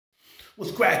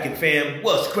What's cracking, fam?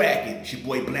 What's cracking? It's your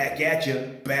boy Black at ya,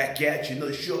 back at you.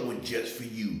 Another short one just for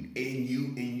you. And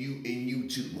you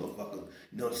too, motherfucker.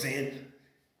 You know what I'm saying?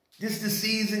 This is the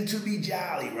season to be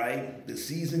jolly, right? The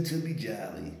season to be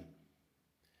jolly.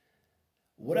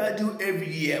 What I do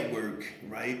every year at work,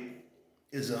 right,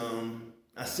 is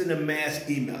I send a mass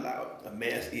email out.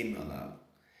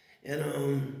 And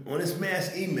on this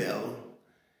mass email,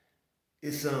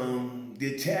 it's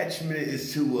the attachment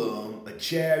is to a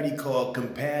charity called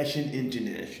Compassion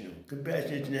International.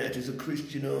 Compassion International is a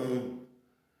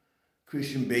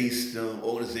Christian-based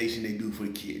organization they do for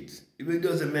the kids. It really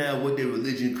doesn't matter what their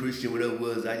religion, Christian, whatever it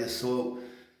was. I just saw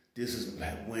this is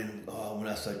when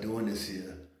I started doing this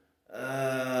here.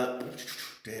 About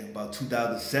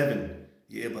 2007.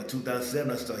 Yeah, about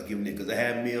 2007 I started giving it because I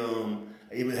had me I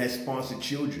even had sponsored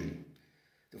children.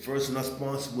 The first one I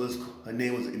sponsored her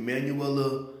name was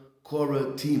Emanuela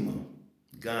Cora Tima,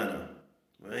 Ghana,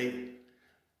 right?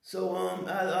 So out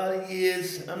of the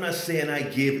years, I'm not saying I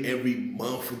give every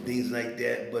month and things like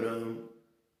that, but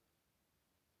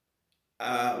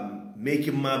I'm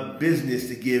making my business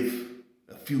to give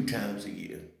a few times a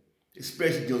year,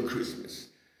 especially during Christmas.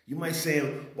 You might say,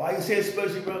 why you say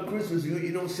especially around Christmas?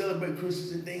 You don't celebrate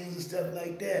Christmas and things and stuff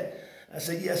like that. I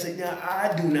said, yeah, now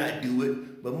I do not do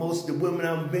it, but most of the women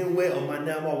I've been with, or my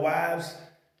wives,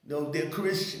 they're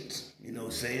Christians. You know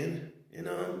what I'm saying?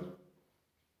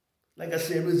 Like I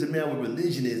said, it doesn't matter what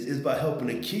religion is. It's about helping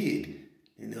a kid,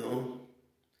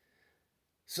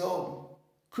 So,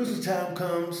 Christmas time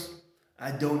comes,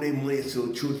 I donate money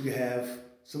so children can have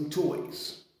some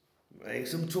toys, right?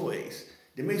 Some toys.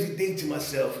 That makes me think to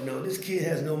myself, this kid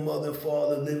has no mother and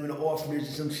father, living in an orphanage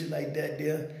or some shit like that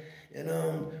there. And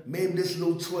maybe this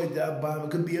little toy that I buy him,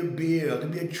 it could be a beer, it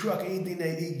could be a truck, anything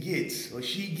that he gets or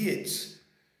she gets.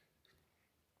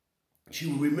 She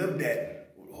will remember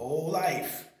that her whole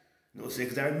life. You know what I'm saying?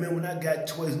 Because I remember when I got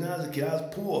toys when I was a kid, I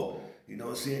was poor. You know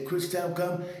what I'm saying? Christmas time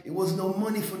come, it wasn't no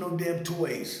money for no damn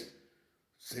toys.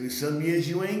 So maybe some years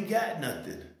you ain't got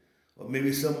nothing. Or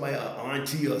maybe somebody, an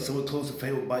auntie or someone close to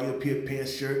family would buy you a pair of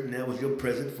pants shirt and that was your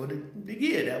present for the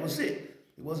year. That was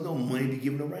it. There wasn't no money to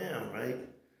give around, right?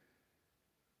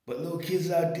 But little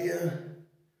kids out there,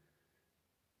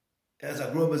 as I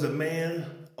grew up as a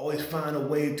man, always find a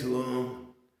way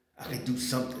to, I can do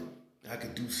something.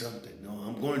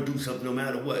 I'm going to do something no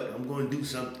matter what. I'm going to do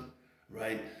something,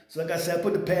 right? So like I said, I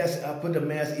put the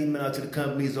mass email out to the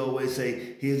companies, always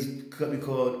say, here's a company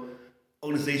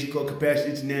organization called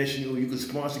Compassion International. You can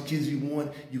sponsor kids if you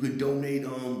want. You can donate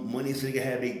money so they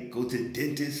can go to the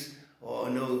dentist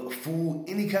or food,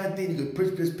 any kind of thing. You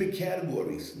could pick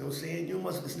categories. You know what I'm saying?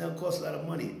 It's now cost a lot of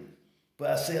money.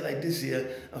 But I say it like this here,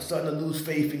 I'm starting to lose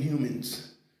faith in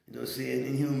humans. You know what I'm saying?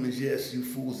 In humans, yes, you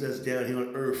fools that's down here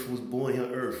on earth, who was born here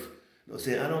on earth. You know what I'm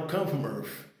saying? I don't come from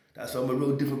earth. That's why I'm a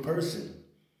real different person.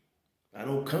 I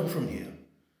don't come from here.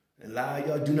 And a lot of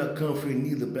y'all do not come from here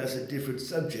neither, but that's a different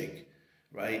subject.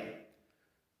 Right?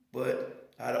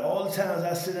 But out of all the times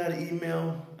I send out an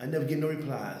email, I never get no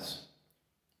replies.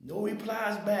 No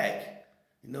replies back.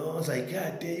 I was like,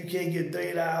 God damn, you can't get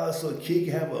 $30 so a kid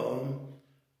can have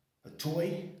a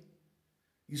toy?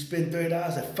 You spend $30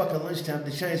 at fucking lunchtime at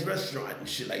the Chinese restaurant and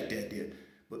shit like that there.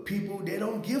 But people, they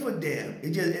don't give a damn.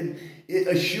 It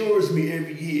assures me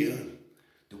every year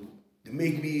to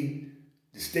make me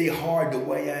to stay hard the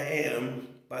way I am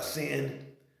by saying,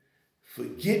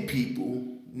 forget people,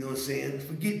 you know what I'm saying?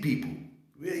 Forget people.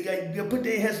 Really, you gotta put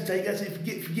their hands to you gotta say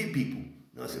forget people.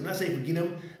 You know what I'm saying? When I say forget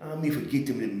them, I don't mean forget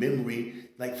them in memory.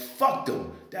 Like fuck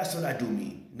them. That's what I do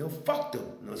mean. Fuck them. You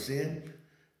know what I'm saying?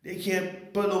 They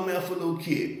can't put no mail for a little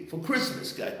kid. For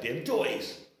Christmas, goddamn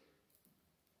toys.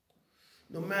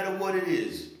 No matter what it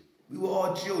is. We were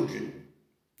all children.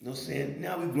 You know what I'm saying?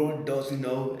 Now we're grown adults, we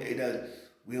don't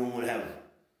want to have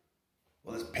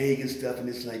all this pagan stuff and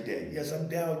this like that. Yes, I'm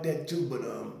down with that too, but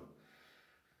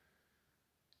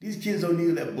these kids don't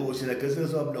need that bullshit because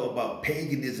there's all about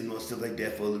paganism and stuff like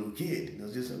that for a little kid.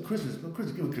 Just on Christmas, give him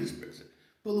a Christmas present.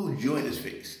 Put a little joy in his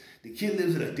face. The kid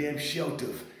lives in a damn shelter.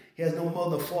 He has no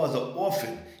mother or father, an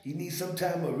orphan. He needs some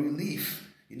type of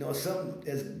relief. Something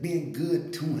that's being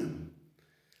good to him.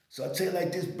 So I tell you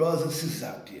like this, brothers and sisters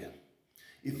out there.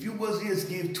 If you was here to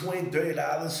give $20,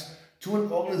 $30 to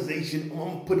an organization, I'm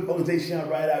going to put an organization out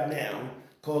right out now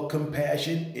called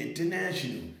Compassion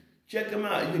International. Check them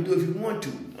out. You can do it if you want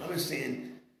to. I'm just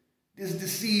saying, this is the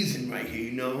season right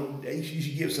here, that you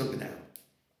should give something out.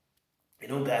 It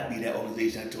don't got to be that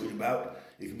organization I told you about.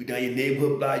 It could be down your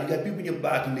neighborhood block. You got people in your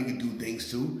block who they can do things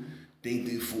to,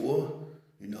 things for,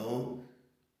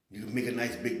 You can make a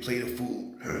nice big plate of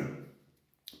food.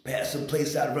 Pass some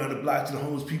place out around the block to the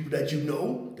homeless people that you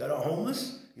know that are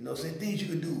homeless. You know, saying things you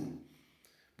can do.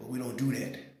 But we don't do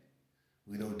that.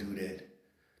 We don't do that.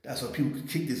 That's why people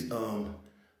kick this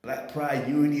black pride,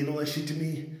 unity, and all that shit to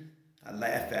me. I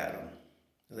laugh at them.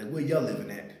 I'm like, where y'all living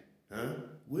at? Huh?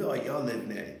 Where are y'all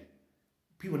living at?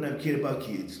 People never care about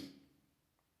kids.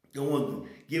 Don't want to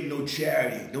give no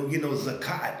charity. Don't get no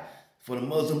zakat. For the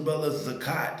Muslim brothers,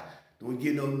 zakat. Don't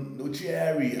get no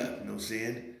charity up. You know what I'm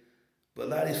saying? But a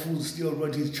lot of these fools still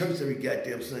run to these churches every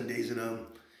goddamn Sundays and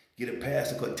get a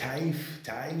pastor called Taif,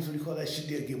 what do you call that shit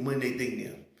there? Get money they think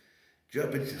there.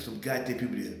 Drop it to some goddamn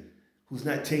people there who's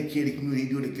not taking care of the community,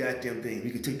 doing the goddamn thing. We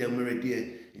can take that money right there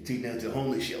and take it down to the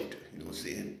homeless shelter, you know what I'm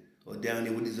saying? Or down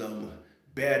there with his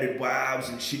battered wives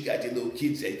and shit, got their little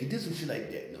kids. You can do some shit like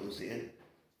that, you know what I'm saying?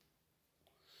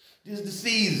 This is the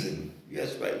season.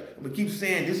 Yes, right. I'm going to keep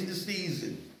saying this is the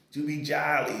season to be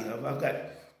jolly. I've got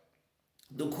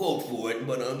the quote for it,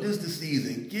 but this is the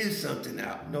season. Give something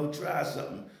out. You know, try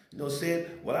something. You know what I'm saying?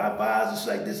 Well, I advise us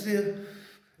like this here,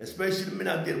 especially the men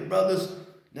out there, brothers,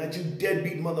 not you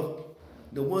deadbeat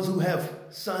the ones who have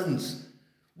sons.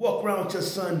 Walk around with your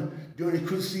son during the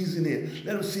Christmas season there.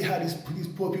 Let them see how these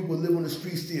poor people live on the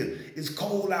streets there. It's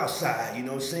cold outside, you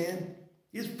know what I'm saying?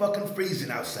 It's fucking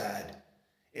freezing outside.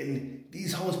 And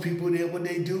these homeless people there, what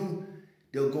they do,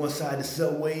 they'll go inside the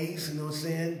subways, you know what I'm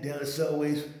saying? Down the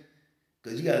subways.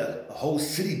 Because you got a whole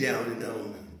city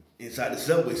down inside the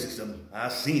subway system.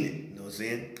 I've seen it, you know what I'm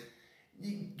saying?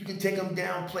 You can take them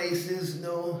down places, you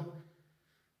know.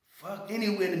 Fuck,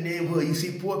 anywhere in the neighborhood. You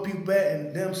see poor people back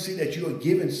and them see that you are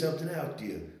giving something out there.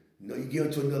 You know, you give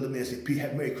it to another man, say,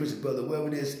 have Merry Christmas, brother, whatever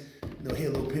it is. You know, here,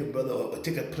 little pimp, brother, or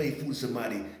take a plate food to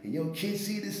somebody. And your kids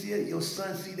see this here, your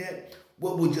son see that.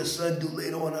 What would your son do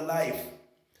later on in life?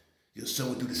 Your son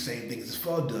would do the same thing as his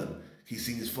father done. He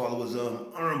seen his father was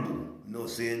honorable, you know what I'm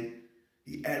saying?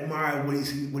 He admired what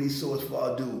he saw his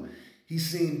father do. He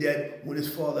seen that when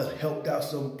his father helped out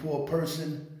some poor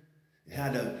person, how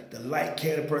the light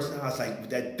carried the person out. It's like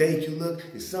that thank you look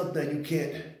is something you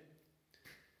can't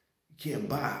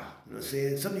buy. You know what I'm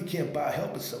saying? Something you can't buy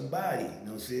helping somebody, you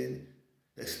know what I'm saying?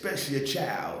 Especially a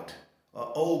child, an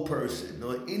old person,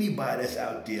 or anybody that's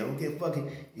out there. I don't care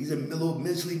fucking, he's a little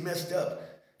mentally messed up.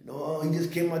 You know, he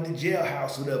just came out the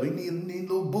jailhouse or whatever. He need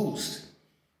a little boost.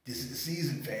 This is the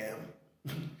season, fam.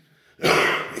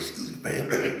 Excuse me,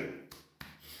 fam.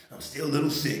 I'm still a little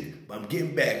sick, but I'm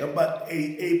getting back. I'm about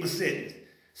 88%,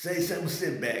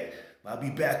 77% back. I'll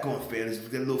be back on, fam.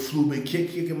 We've got a little flu been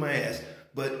kicking my ass.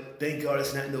 But thank God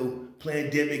it's not no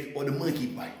pandemic or the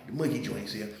monkey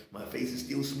joints here. My face is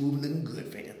still smooth and looking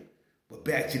good, fam. But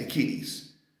back to the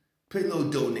kiddies. Put a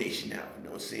little donation out, you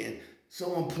know what I'm saying?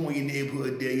 Someone poor in your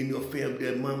neighborhood there, you know, a family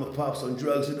that mama, pops on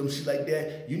drugs and them shit like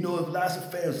that. You know, of lots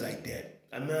of families like that.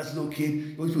 I mean, as a little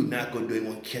kid, those people not gonna do it. They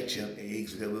want ketchup,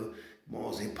 eggs, whatever.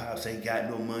 Moms and pops ain't got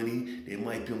no money. They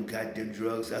might be on goddamn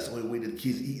drugs. That's the only way the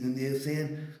kids eating, you know what I'm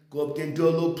saying? Go up there and do a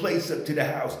little place up to the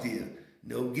house there. You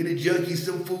know, get a junkie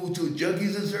some food too.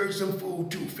 Junkies deserve some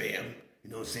food too, fam.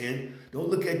 You know what I'm saying? Don't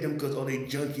look at them because, oh, they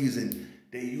junkies and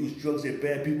they use drugs, they're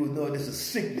bad people. No, there's a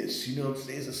sickness, you know what I'm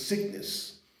saying? It's a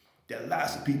sickness that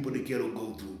lots of people in the ghetto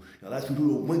go through. Now, lots of people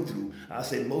who went through, I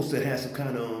say most of them have some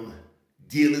kind of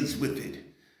dealings with it.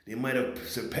 They might have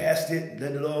surpassed it,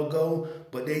 let it all go,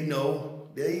 but they know,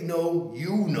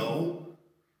 you know,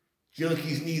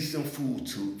 junkies need some food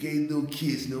too. Gay little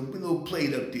kids, you know, put a little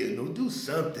plate up there, you know, do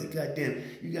something. Goddamn,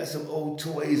 you got some old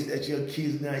toys that your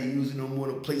kids not using no more,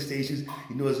 the PlayStations.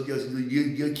 You know, it's just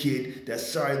your kid, that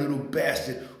sorry little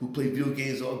bastard who play video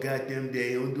games all goddamn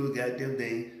day, don't do a goddamn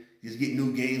thing. Just get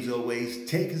new games always.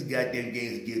 Take his goddamn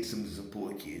games and get some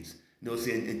poor kids. You know what I'm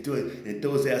saying? And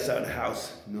throw his ass out of the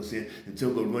house, you know what I'm saying?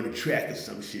 Until go run a track or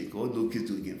some shit. All little kids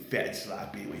do is getting fat and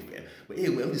sloppy anyway, fam. But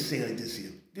anyway, I'm just saying like this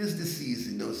here. This is the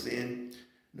season, you know what I'm saying?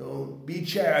 You know, be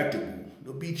charitable. You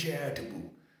know, be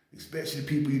charitable. Especially the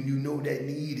people you know that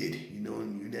need it. You know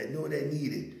that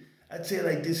need it. I'd say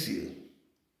like this here.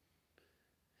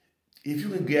 If you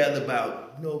can gather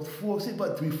about, you know, say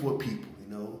about 3-4 people,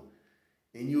 you know,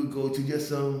 and you would go to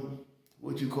just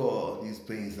what you call these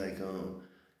things like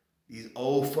these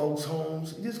old folks'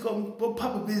 homes. Just go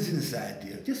pop a visit inside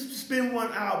there. Just spend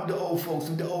 1 hour with the old folks,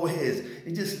 with the old heads,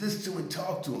 and just listen to them and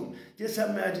talk to them. Just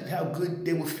imagine how good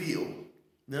they would feel,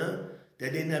 nah?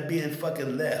 That they're not being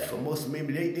fucking left. Or most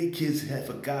maybe they kids have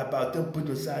forgot about them, put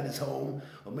them inside this home,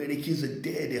 or maybe their kids are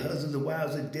dead, their husbands and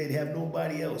wives are dead, they have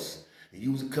nobody else. And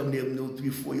you was come there with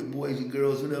 3-4 your boys and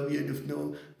girls, whatever, you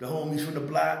know, the homies from the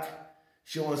block.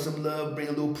 Showing some love, bring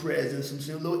a little present,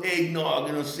 some little eggnog,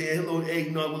 you know what I'm saying? A little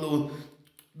eggnog with a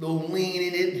little lean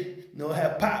in it.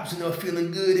 have pops,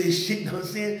 feeling good and shit, you know what I'm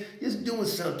saying? Just doing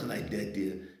something like that there,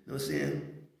 you know what I'm saying?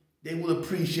 They will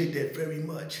appreciate that very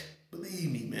much.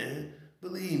 Believe me, man.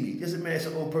 Believe me. Doesn't matter if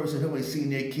it's an old person who ain't seen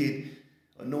their kid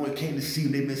or no one came to see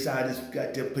them. They've been inside this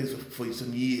goddamn place for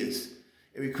some years.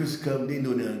 Every Christmas come, they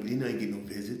know they ain't getting no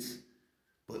visits.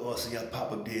 But also y'all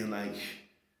pop up there and like,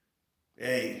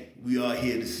 hey, we are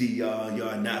here to see y'all. Y'all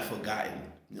are not forgotten.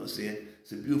 You know what I'm saying?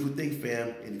 It's a beautiful thing,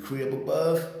 fam. And the crib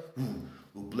above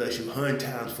will bless you 100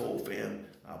 times fold, fam.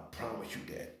 I promise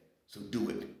you that. So do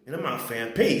it. And I'm out,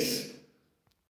 fam. Peace.